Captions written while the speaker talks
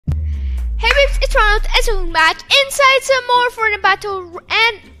it's Ronald, and so we're back inside some more Fortnite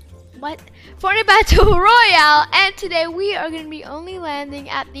Battle Royale, and today we are going to be only landing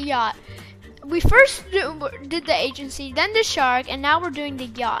at the yacht. We first did the agency, then the shark, and now we're doing the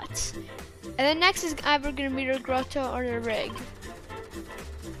yachts. And then next is either going to be the grotto or the rig.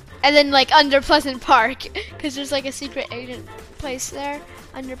 And then like under Pleasant Park, because there's like a secret agent place there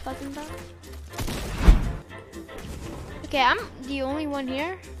under Pleasant Park. Okay, I'm the only one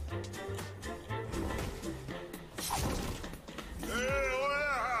here.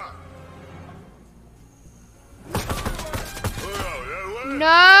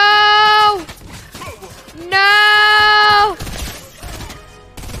 No! No!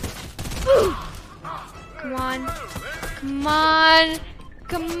 Come on. Come on.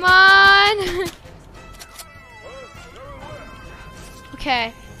 Come on.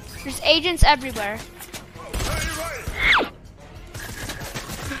 Okay. There's agents everywhere.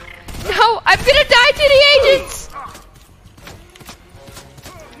 No, I'm gonna die to the agents!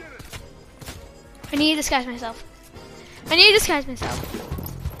 I need to disguise myself. I need to disguise myself.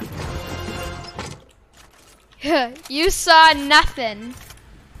 You saw nothing.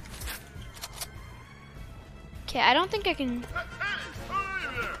 Okay, I don't think I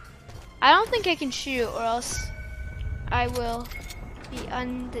can shoot, or else I will be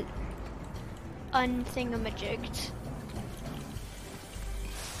unthingamajigged.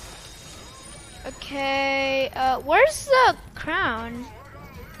 Okay, where's the crown?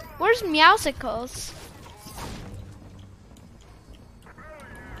 Where's Meowsicles?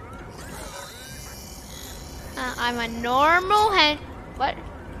 I'm a normal hen. What?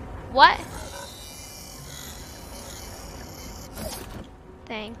 What?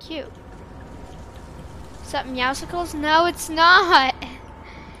 Thank you. Is that Meowsicles? No, it's not.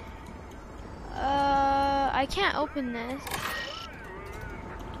 I can't open this.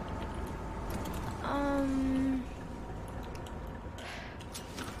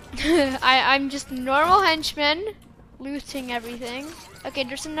 I'm just a normal henchman, looting everything. Okay,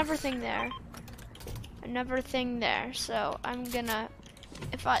 there's another thing there. Another thing there. So I'm gonna,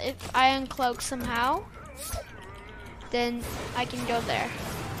 if I uncloak somehow, then I can go there.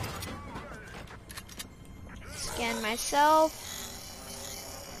 Scan myself.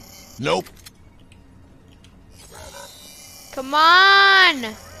 Nope. Come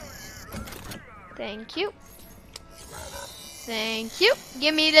on. Thank you. Thank you.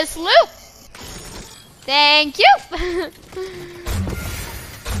 Give me this loot. Thank you.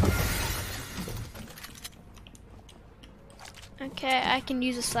 Okay, I can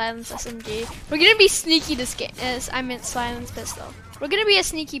use a silence SMG. We're gonna be sneaky this game. I meant silence pistol. We're gonna be a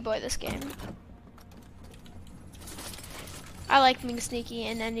sneaky boy this game. I like being sneaky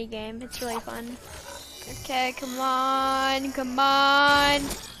in any game. It's really fun. Okay, come on, come on.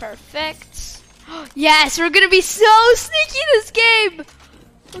 Perfect. Yes, we're gonna be so sneaky this game.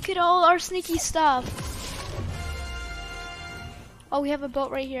 Look at all our sneaky stuff. Oh, we have a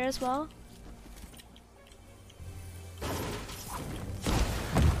boat right here as well.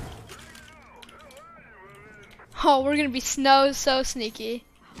 Oh, we're gonna be so sneaky.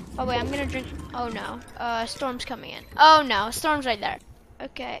 Oh wait, I'm gonna drink. Oh no, storm's coming in. Oh no, storm's right there.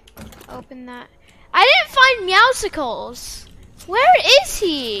 Okay, open that. I didn't find Meowsicles. Where is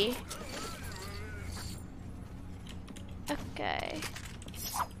he? Okay.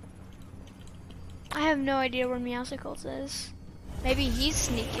 I have no idea where Meowsicles is. Maybe he's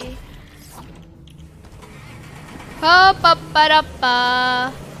sneaky.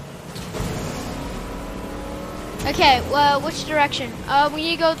 Ba-ba-da-ba. Okay, well, which direction? We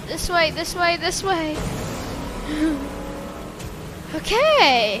need to go this way, this way, this way.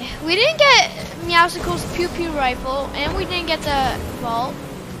 Okay, we didn't get Meowsicles' pew pew rifle, and we didn't get the vault,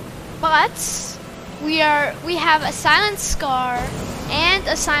 but we have a silent scar and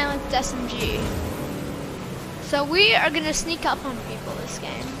a silent SMG. So we are gonna sneak up on people this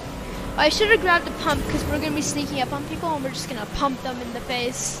game. I should have grabbed the pump because we're gonna be sneaking up on people and we're just gonna pump them in the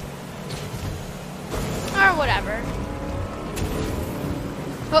face. Or whatever.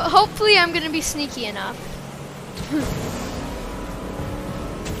 But hopefully I'm gonna be sneaky enough.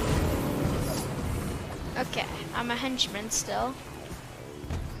 Okay, I'm a henchman still.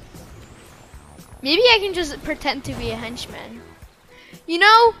 Maybe I can just pretend to be a henchman. You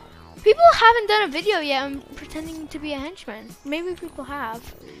know, people haven't done a video yet on pretending to be a henchman. Maybe people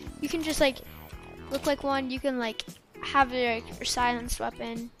have. You can just like look like one. You can like have your silenced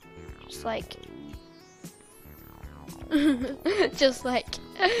weapon, just like, just like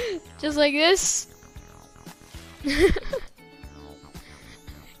this.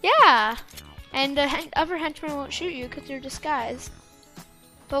 Yeah, and the other henchmen won't shoot you because you're disguised.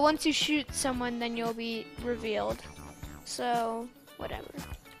 But once you shoot someone, then you'll be revealed. So, whatever.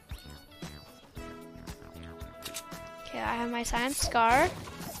 Okay, I have my science scar.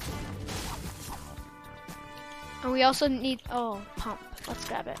 And we also need, oh, pump. Let's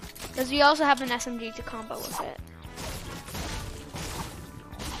grab it. Because we also have an SMG to combo with it.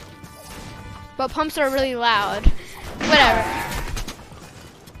 But pumps are really loud. Whatever.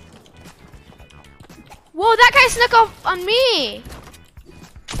 Whoa, that guy snuck up on me!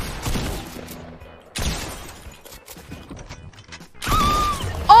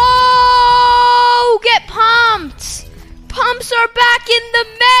 Oh, get pumped! Pumps are back in the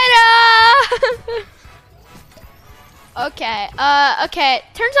meta! Okay, okay.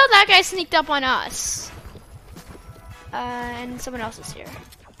 Turns out that guy sneaked up on us. And someone else is here.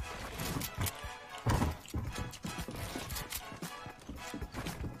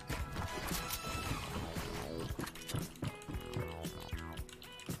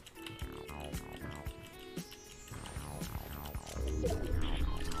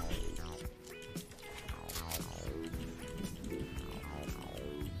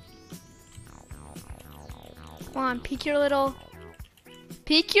 Come on, peek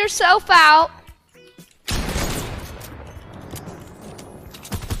yourself out.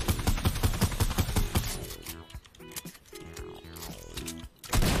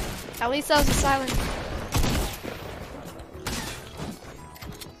 At least that was a silent.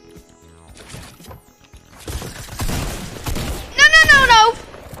 No, no, no, no.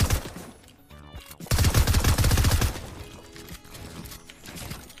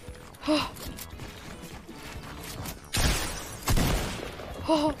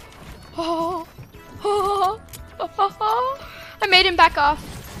 Oh, oh, oh, oh, oh. I made him back off.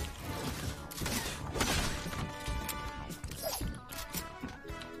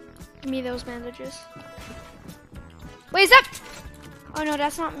 Give me those bandages. Wait, is that? Oh no,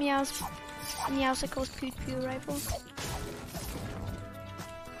 that's not Meowsicle's pew pew rifle.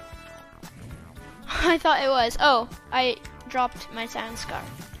 I thought it was. Oh, I dropped my sand scar.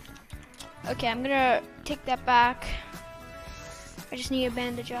 Okay, I'm gonna take that back. I just need a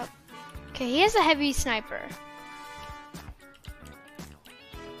bandage up. Okay, he has a heavy sniper.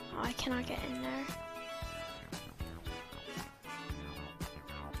 Oh, I cannot get in there.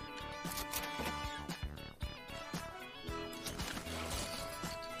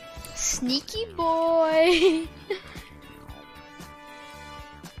 Sneaky boy.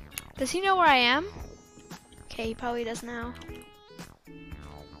 Does he know where I am? Okay, he probably does now.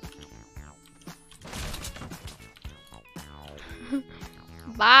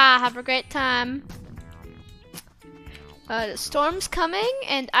 Bye, have a great time. The storm's coming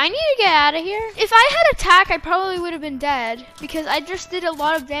and I need to get out of here. If I had attack, I probably would have been dead because I just did a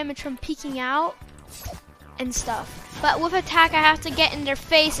lot of damage from peeking out and stuff. But with attack, I have to get in their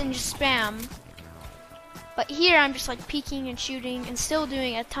face and just spam. But here, I'm just like peeking and shooting and still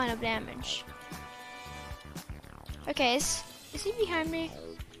doing a ton of damage. Okay, is he behind me?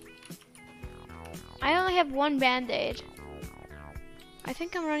 I only have one band-aid. I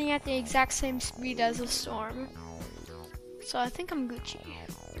think I'm running at the exact same speed as the storm. So I think I'm Gucci.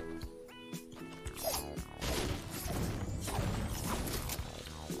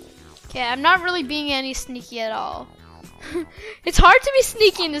 Okay, I'm not really being any sneaky at all. It's hard to be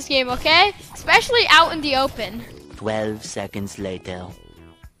sneaky in this game, okay? Especially out in the open. 12 seconds later.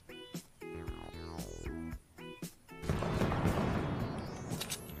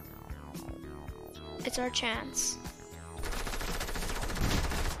 It's our chance.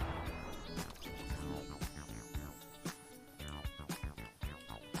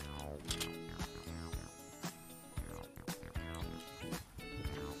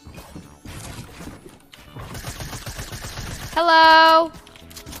 Hello.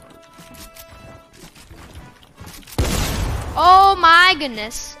 Oh my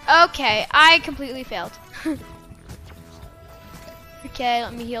goodness. Okay, I completely failed. Okay,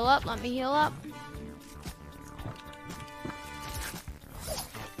 let me heal up, let me heal up.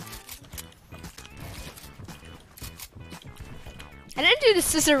 I didn't do the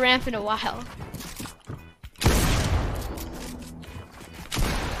scissor ramp in a while.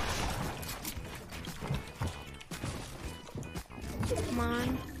 Come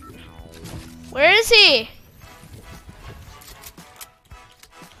on. Where is he?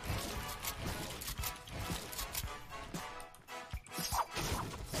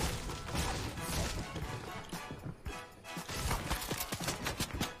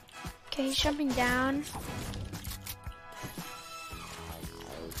 Okay, he's jumping down.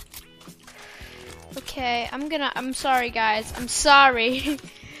 Okay, I'm sorry guys, I'm sorry.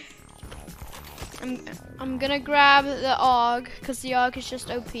 I'm gonna grab the AUG, because the AUG is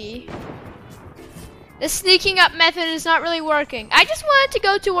just OP. This sneaking up method is not really working. I just wanted to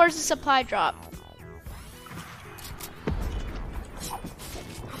go towards the supply drop.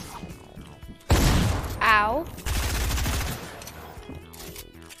 Ow.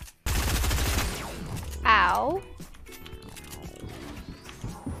 Ow.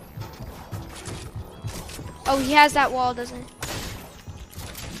 Oh, he has that wall, doesn't he?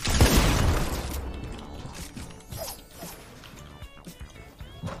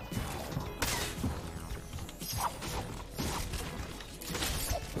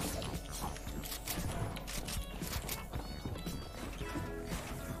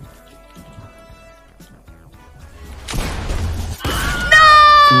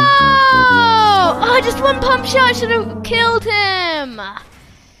 Just one pump shot should have killed him.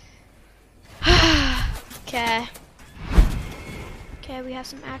 Okay. Okay, we have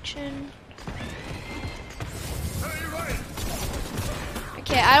some action.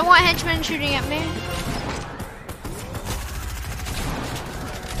 Okay, I don't want henchmen shooting at me.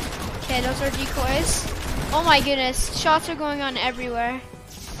 Okay, those are decoys. Oh my goodness, shots are going on everywhere.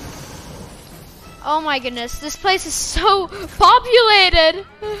 Oh my goodness, this place is so populated.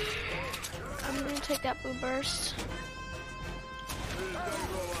 I'm gonna take that blue burst.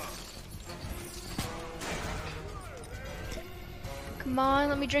 Come on,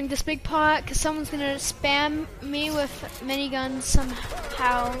 let me drink this big pot, because someone's gonna spam me with miniguns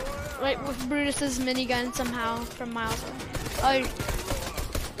somehow. Like with Brutus's minigun somehow from miles away.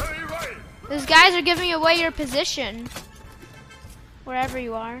 Oh, those guys are giving away your position. Wherever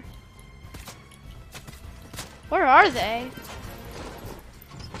you are. Where are they?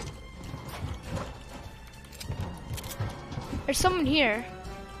 There's someone here.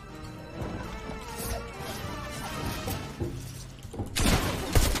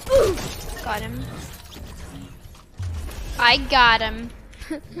 Ooh, got him. I got him.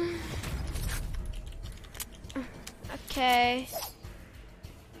 Okay.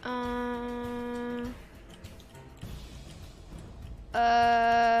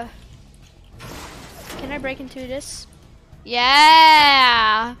 Can I break into this?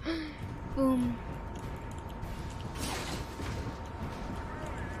 Yeah! Boom.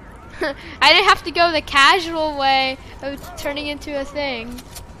 I didn't have to go the casual way of turning into a thing.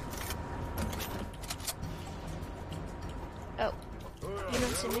 Oh, you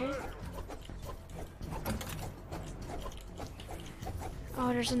don't see me? Oh,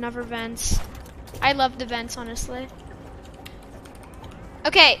 there's another vents. I love the vents, honestly.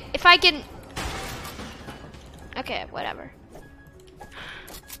 Okay, if I can... Okay, whatever.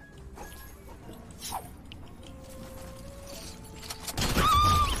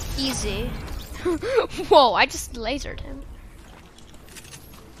 Easy. Whoa, I just lasered him.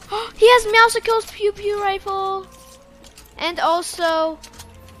 He has Meowsicle's pew pew rifle. And also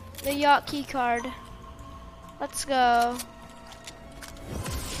the yacht key card. Let's go.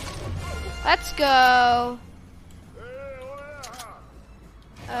 Let's go.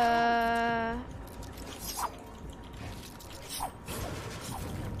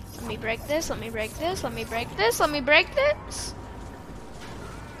 Let me break this, let me break this, let me break this, let me break this.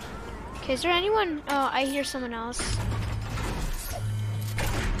 Okay, is there anyone? Oh, I hear someone else.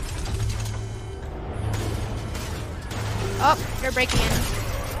 Oh, they're breaking in.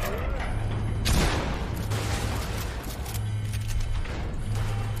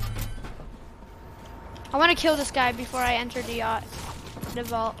 I want to kill this guy before I enter the yacht, the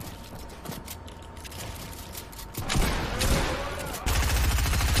vault.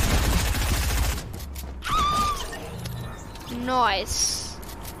 Nice.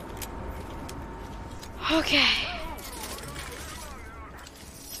 Okay.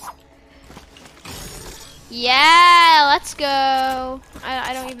 Yeah, let's go.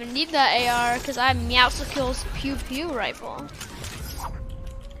 I don't even need that AR because I have Meowsicle's pew pew rifle.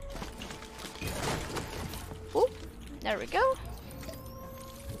 Ooh, there we go.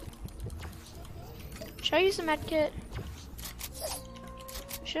 Should I use a medkit?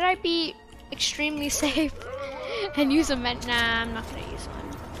 Should I be extremely safe and use a med? Nah, I'm not gonna use one.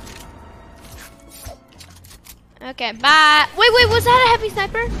 Okay, bye. Wait, was that a heavy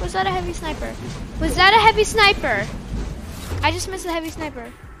sniper? Was that a heavy sniper? Was that a heavy sniper? I just missed a heavy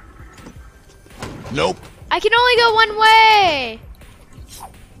sniper. Nope. I can only go one way.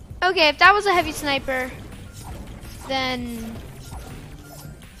 Okay, if that was a heavy sniper, then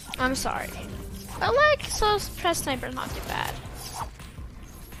I'm sorry. But like, so press sniper's not too bad.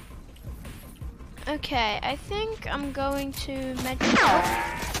 Okay, I think I'm going to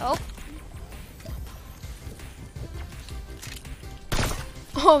oh.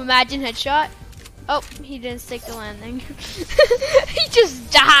 Oh, imagine headshot. Oh, he didn't stick the landing. He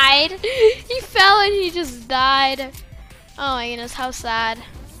just died. He fell and he just died. Oh my goodness, how sad.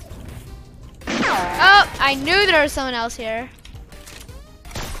 Oh, I knew there was someone else here.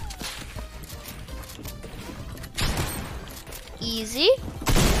 Easy.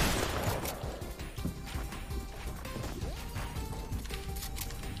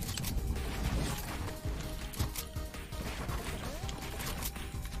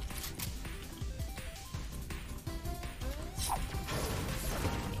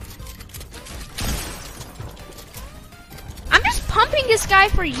 I'm just pumping this guy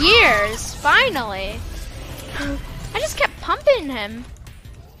for years, finally. I just kept pumping him.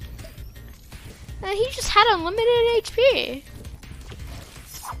 And he just had unlimited HP.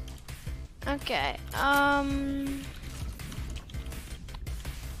 Okay, No!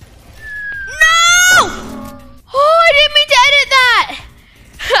 Oh, I didn't mean to edit that!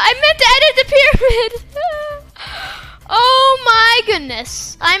 I meant to edit the pyramid! Oh my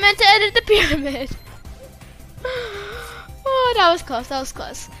goodness. I meant to edit the pyramid. Oh, that was close, that was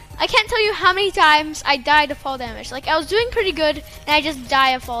close. I can't tell you how many times I died of fall damage. Like, I was doing pretty good, and I just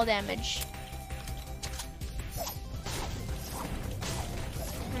die of fall damage.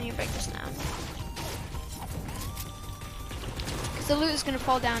 I need to break this now. Because the loot is going to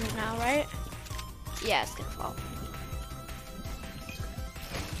fall down now, right? Yeah, it's going to fall.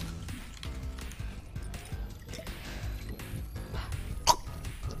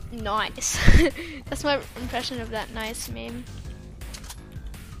 Nice. That's my impression of that nice meme.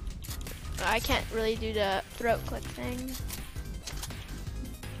 I can't really do the throat click thing.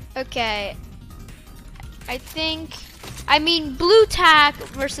 Okay. I mean blue tack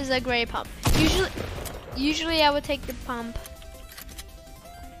versus a gray pump. Usually I would take the pump.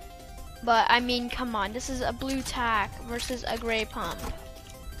 But I mean, come on, this is a blue tack versus a gray pump.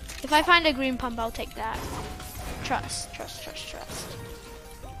 If I find a green pump, I'll take that. Trust, trust, trust, trust.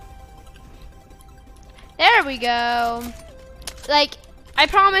 There we go. Like, I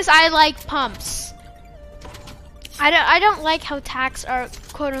promise I like pumps. I don't like how tacks are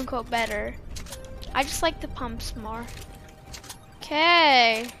quote unquote better. I just like the pumps more.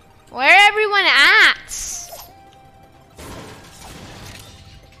 Okay. Where everyone at?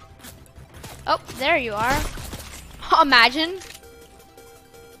 Oh, there you are. Imagine.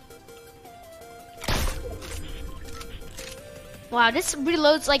 Wow, this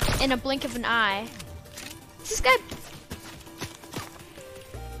reloads like in a blink of an eye. This guy.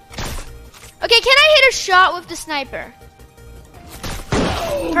 Okay, can I hit a shot with the sniper?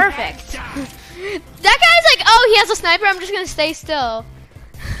 Perfect. That guy's like, oh, he has a sniper, I'm just gonna stay still.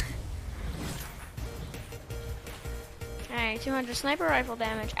 Alright, 200 sniper rifle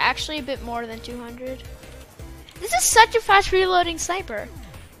damage. Actually a bit more than 200. This is such a fast reloading sniper.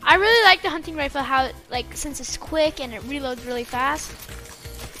 I really like the hunting rifle, how, like, since it's quick and it reloads really fast.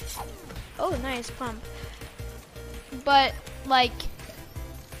 Oh, nice pump. But, like,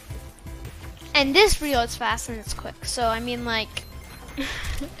 and this reloads fast and it's quick. So, I mean, like,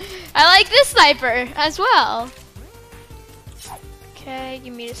 I like this sniper as well. Okay,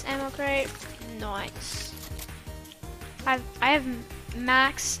 give me this ammo crate. Nice. I have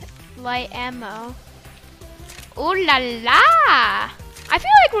max light ammo. Ooh la la! I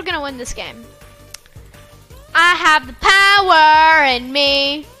feel like we're gonna win this game. I have the power in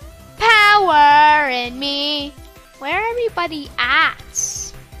me. Power in me. Where everybody at?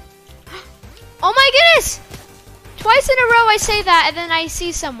 Oh my goodness! Twice in a row I say that and then I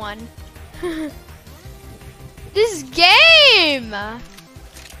see someone. This game!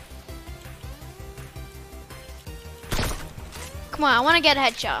 Come on, I want to get a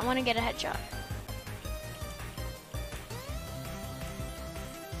headshot. I want to get a headshot.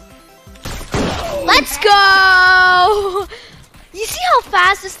 Let's go! You see how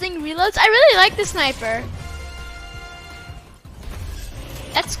fast this thing reloads? I really like the sniper.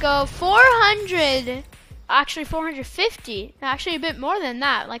 Let's go. 400. Actually, 450. Actually, a bit more than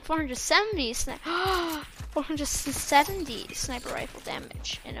that. Like 470. 470 sniper rifle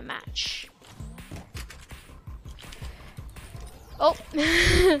damage in a match. Oh.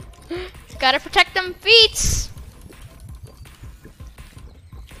 Gotta protect them feet.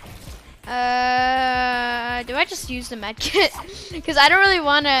 Do I just use the medkit? Because I don't really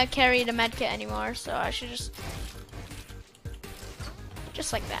want to carry the medkit anymore, so I should just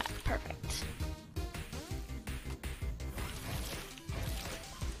like that. Perfect.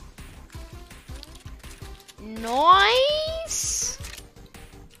 Nice.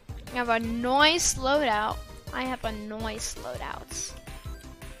 I have a nice loadout. I have a nice loadout.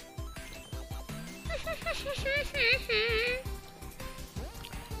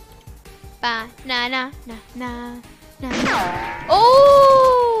 ba na na na na na.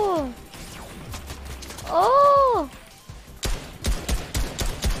 Oh! Oh!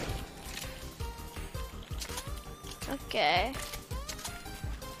 Okay.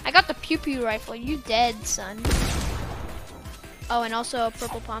 I got the pew pew rifle. You dead, son. Oh, and also a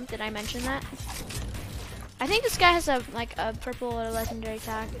purple pump. Did I mention that? I think this guy has a purple or legendary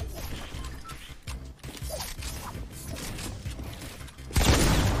tag.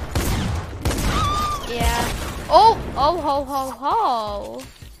 Yeah. Oh! Oh ho ho ho!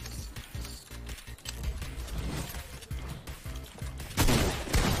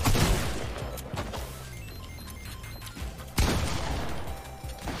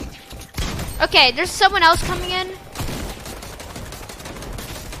 Okay, there's someone else coming in.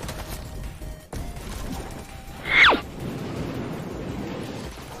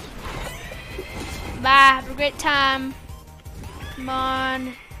 Bye, have a great time. Come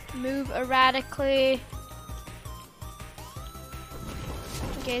on, move erratically.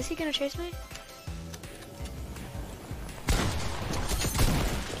 Okay, is he gonna chase me?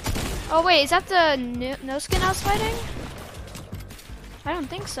 Oh wait, is that the no skin I was fighting? I don't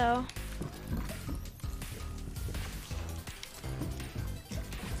think so.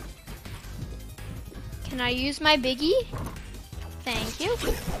 Can I use my biggie? Thank you.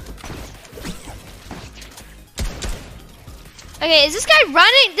 Okay, is this guy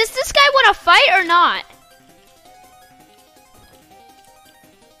running? Does this guy want to fight or not?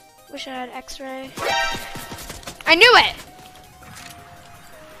 Wish I had X-ray. I knew it!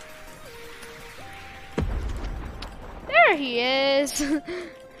 There he is. Are you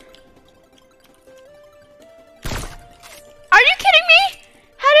kidding me?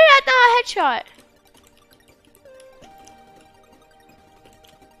 How did that not headshot?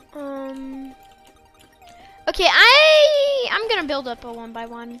 Okay, I'm gonna build up a one by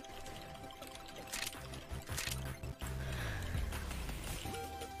one.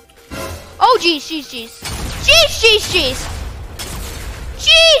 Oh jeez, jeez, jeez. Jeez, jeez, jeez.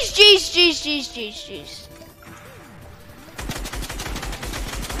 Jeez, jeez, jeez, jeez, jeez, jeez.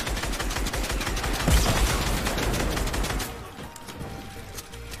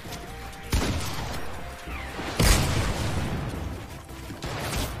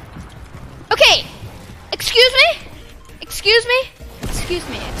 Okay, excuse me? Excuse me? Excuse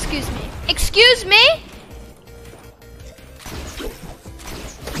me, excuse me. Excuse me?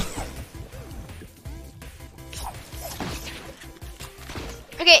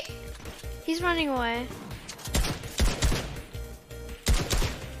 Okay, he's running away.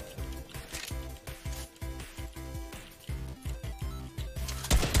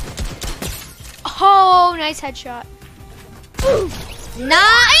 Oh, nice headshot.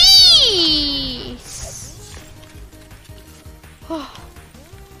 Nice!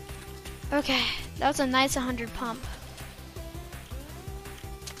 Okay, that was a nice 100 pump.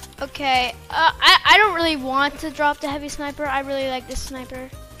 Okay, I don't really want to drop the heavy sniper. I really like this sniper.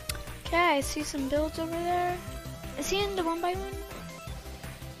 Okay, I see some builds over there. Is he in the one by one?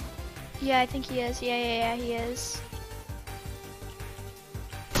 Yeah, I think he is. Yeah, he is.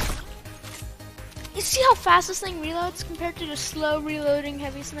 You see how fast this thing reloads compared to the slow reloading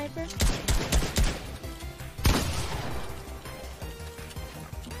heavy sniper?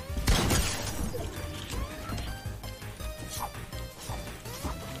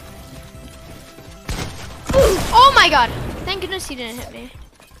 Oh my god! Thank goodness he didn't hit me.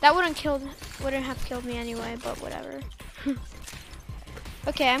 That wouldn't have killed me anyway, but whatever.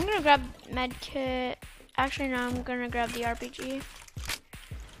 Okay, I'm gonna grab medkit. Actually no, I'm gonna grab the RPG.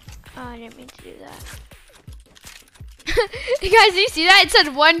 Oh, I didn't mean to do that. You guys, do you see that? It said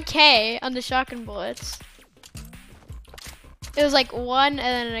 1K on the shotgun bullets. It was like 1 and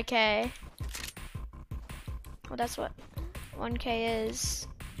then a K. Well, that's what 1K is.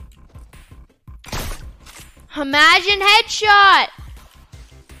 Imagine headshot!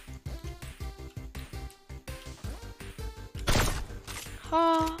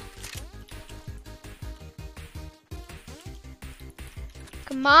 Oh.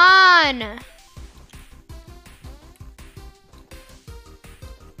 Come on!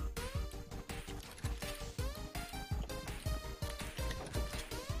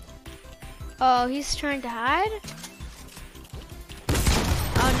 Oh, he's trying to hide?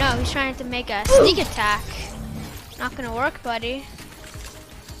 Oh no, he's trying to make a sneak attack. Not gonna work, buddy.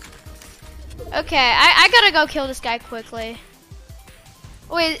 Okay, I gotta go kill this guy quickly.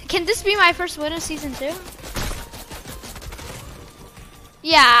 Wait, can this be my first win of season 2?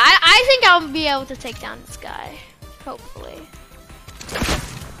 Yeah, I think I'll be able to take down this guy. Hopefully.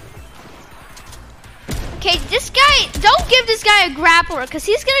 Okay, this guy, don't give this guy a grappler because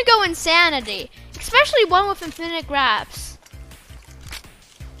he's gonna go insanity. Especially one with infinite grabs.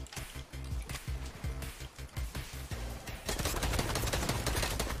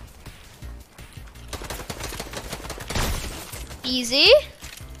 Easy.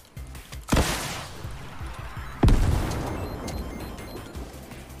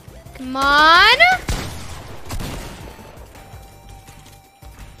 Come on.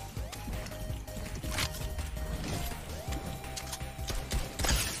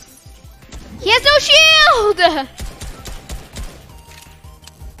 He has no shield!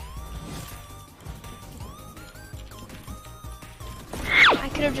 I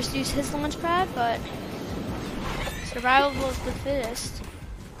could have just used his launch pad, but survival of the fittest.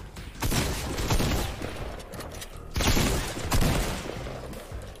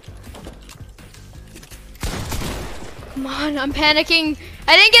 Come on, I'm panicking.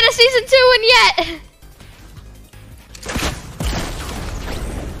 I didn't get a season 2 in yet.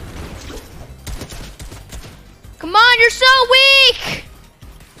 Come on, you're so weak!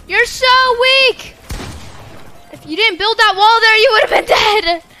 You're so weak! If you didn't build that wall there, you would have been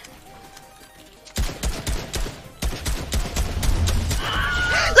dead!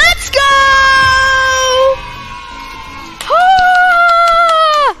 Let's go!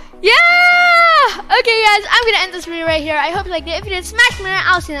 Ah! Yeah! Okay guys, I'm gonna end this video right here. I hope you liked it. If you did, smash me.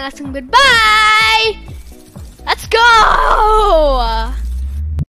 I'll see you in the next one. Goodbye! Let's go!